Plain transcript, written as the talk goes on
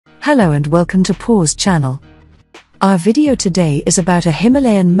Hello and welcome to Paws channel. Our video today is about a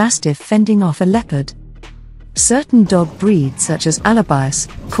Himalayan Mastiff fending off a leopard. Certain dog breeds such as Alabais,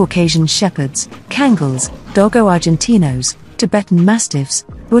 Caucasian Shepherds, kangals, dogo argentinos, Tibetan Mastiffs,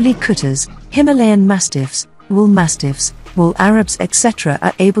 woolly kuttas, Himalayan Mastiffs, wool Mastiffs, wool Arabs etc.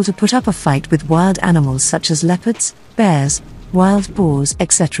 are able to put up a fight with wild animals such as leopards, bears, wild boars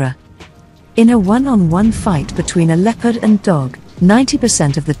etc. In a one-on-one fight between a leopard and dog,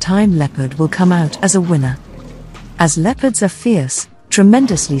 90% of the time leopard will come out as a winner. As leopards are fierce,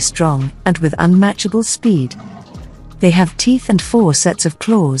 tremendously strong, and with unmatchable speed. They have teeth and 4 sets of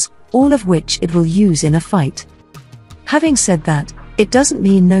claws, all of which it will use in a fight. Having said that, it doesn't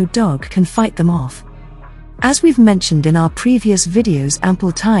mean no dog can fight them off. As we've mentioned in our previous videos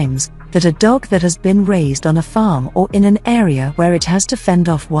ample times, that a dog that has been raised on a farm or in an area where it has to fend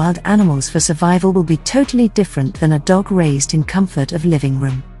off wild animals for survival will be totally different than a dog raised in comfort of living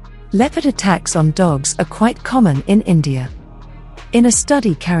room. Leopard attacks on dogs are quite common in India. In a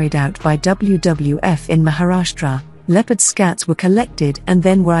study carried out by WWF in Maharashtra, leopard scats were collected and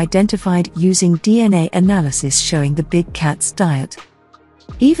then were identified using DNA analysis showing the big cat's diet.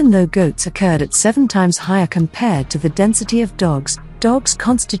 Even though goats occurred at 7 times higher compared to the density of dogs, dogs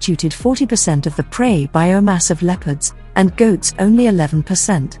constituted 40% of the prey biomass of leopards, and goats only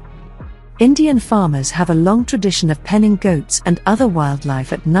 11%. Indian farmers have a long tradition of penning goats and other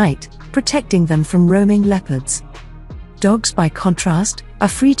wildlife at night, protecting them from roaming leopards. Dogs, by contrast, are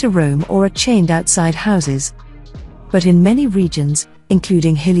free to roam or are chained outside houses. But in many regions,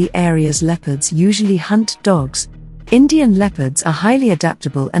 including hilly areas, leopards usually hunt dogs. Indian leopards are highly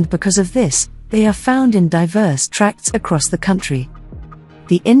adaptable, and because of this, they are found in diverse tracts across the country.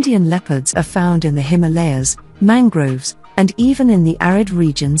 The Indian leopards are found in the Himalayas, mangroves, and even in the arid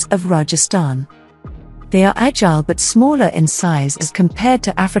regions of Rajasthan. They are agile but smaller in size as compared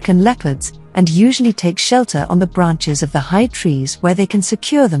to African leopards, and usually take shelter on the branches of the high trees where they can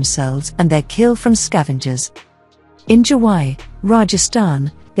secure themselves and their kill from scavengers. In Jawai,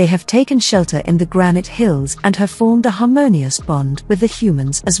 Rajasthan, they have taken shelter in the granite hills and have formed a harmonious bond with the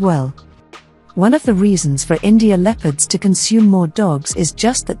humans as well. One of the reasons for India leopards to consume more dogs is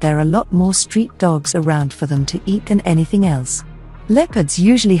just that there are a lot more street dogs around for them to eat than anything else. Leopards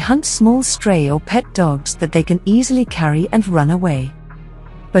usually hunt small stray or pet dogs that they can easily carry and run away.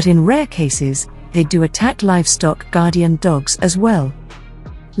 But in rare cases, they do attack livestock guardian dogs as well.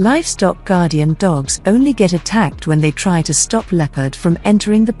 Livestock guardian dogs only get attacked when they try to stop leopard from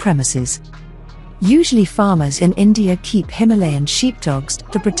entering the premises. Usually farmers in India keep Himalayan sheepdogs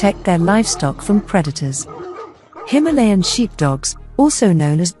to protect their livestock from predators. Himalayan sheepdogs, also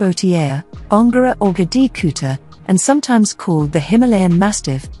known as Bhotia, Angora or Gaddi Kutta, and sometimes called the Himalayan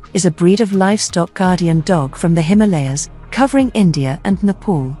Mastiff, is a breed of livestock guardian dog from the Himalayas, covering India and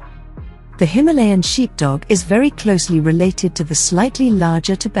Nepal. The Himalayan sheepdog is very closely related to the slightly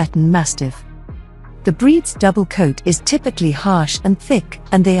larger Tibetan Mastiff. The breed's double coat is typically harsh and thick,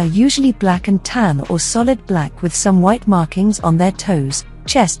 and they are usually black and tan or solid black with some white markings on their toes,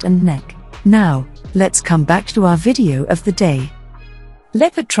 chest and neck. Now, let's come back to our video of the day.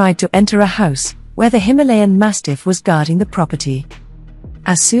 Leopard tried to enter a house, where the Himalayan Mastiff was guarding the property.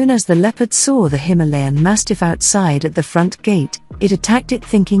 As soon as the leopard saw the Himalayan Mastiff outside at the front gate, it attacked it,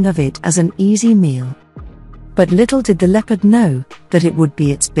 thinking of it as an easy meal. But little did the leopard know that it would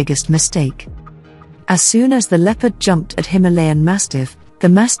be its biggest mistake. As soon as the leopard jumped at Himalayan Mastiff, the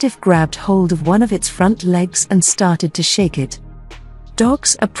Mastiff grabbed hold of one of its front legs and started to shake it.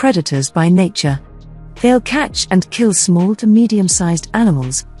 Dogs are predators by nature. They'll catch and kill small to medium-sized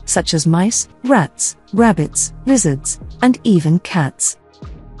animals, such as mice, rats, rabbits, lizards, and even cats,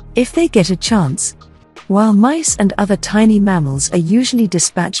 if they get a chance. While mice and other tiny mammals are usually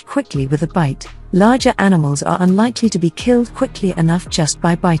dispatched quickly with a bite, larger animals are unlikely to be killed quickly enough just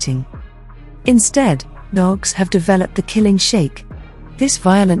by biting. Instead, dogs have developed the killing shake. This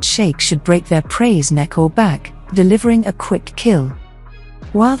violent shake should break their prey's neck or back, delivering a quick kill.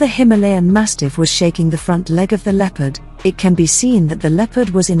 While the Himalayan Mastiff was shaking the front leg of the leopard, it can be seen that the leopard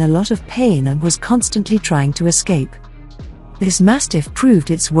was in a lot of pain and was constantly trying to escape. This Mastiff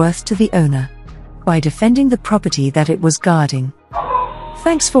proved its worth to the owner by defending the property that it was guarding.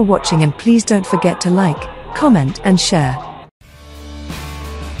 Thanks for watching, and please don't forget to like, comment and share.